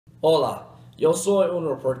Hola, yo soy un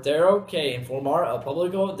reportero que informar al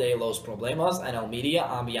público de los problemas en el medio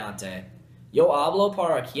ambiente. Yo hablo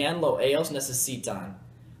para quien ellos necesitan.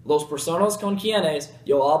 Las personas con quienes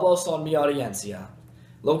yo hablo son mi audiencia.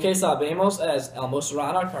 Lo que sabemos es el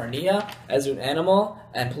Musaraña Canaria es un animal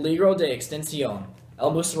en peligro de extinción.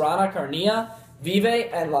 El Musaraña Canaria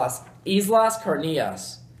vive en las Islas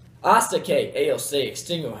Canarias hasta que ellos se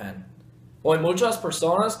extinguen. Hay muchas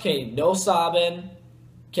personas que no saben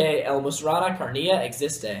que el Musaraña Canaria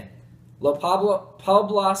existe. La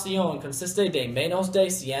población consiste de menos de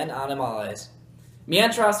 100 animales.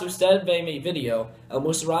 Mientras usted ve mi video, el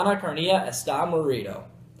Musaraña Canaria está morido.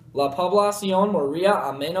 La población morirá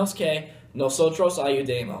a menos que nosotros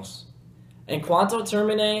ayudemos. En cuanto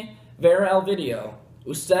termine ver el video,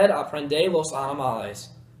 usted aprende los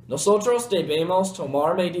animales. Nosotros debemos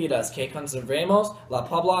tomar medidas que conservemos la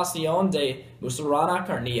población de Musaraña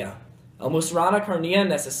Canaria. El Musaraña Canaria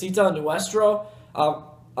necesita nuestro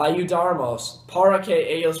ayudarnos para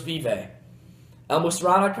que ellos vive. El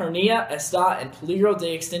Musaraña Canaria está en peligro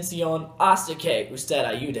de extinción hasta que usted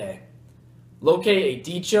ayude. Lo que he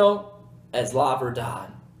dicho es la verdad.